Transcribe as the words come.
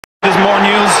more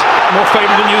news, more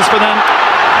favourable news for them.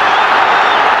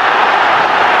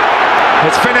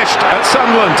 It's finished at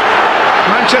Sunderland.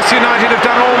 Manchester United have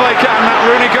done all they can. That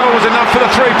Rooney goal was enough for the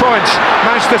 3 points.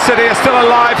 Manchester City are still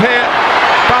alive here.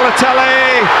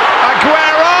 Balotelli,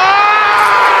 Aguero!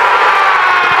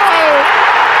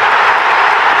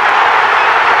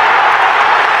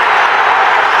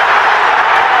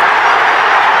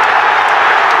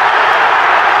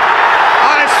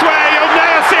 I swear you'll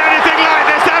never see anything like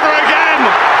this ever again.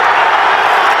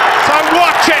 So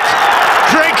watch it,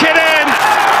 drink it in.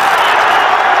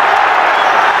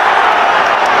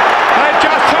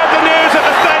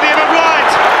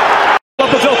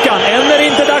 Än är det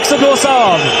inte dags att blåsa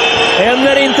av. Än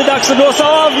är det inte dags att blåsa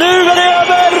av. Nu är det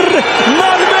över!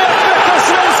 Malmö är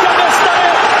svenska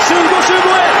mästare 2021!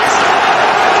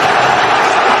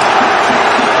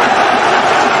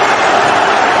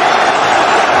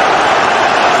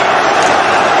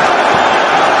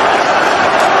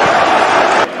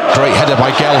 Great header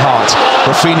by Gelhardt.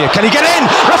 Rafinha, can he get in?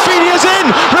 Rafinha's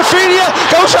in! Rafinha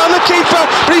goes round the keeper,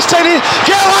 but he's taking it.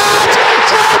 Gelhardt!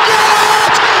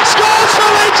 Gelhardt! Scores for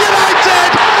Leeds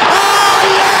United! Oh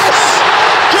yes!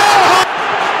 Gelhardt!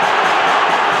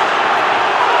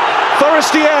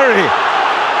 Forestieri.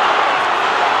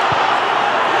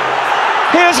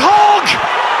 Here's Hogg!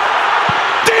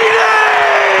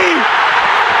 Deeney!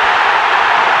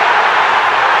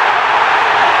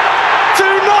 Do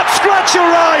not scratch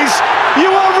your eyes!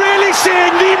 You are really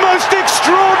seeing the most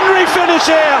extraordinary finish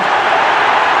here!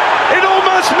 It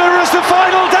almost mirrors the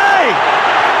final day!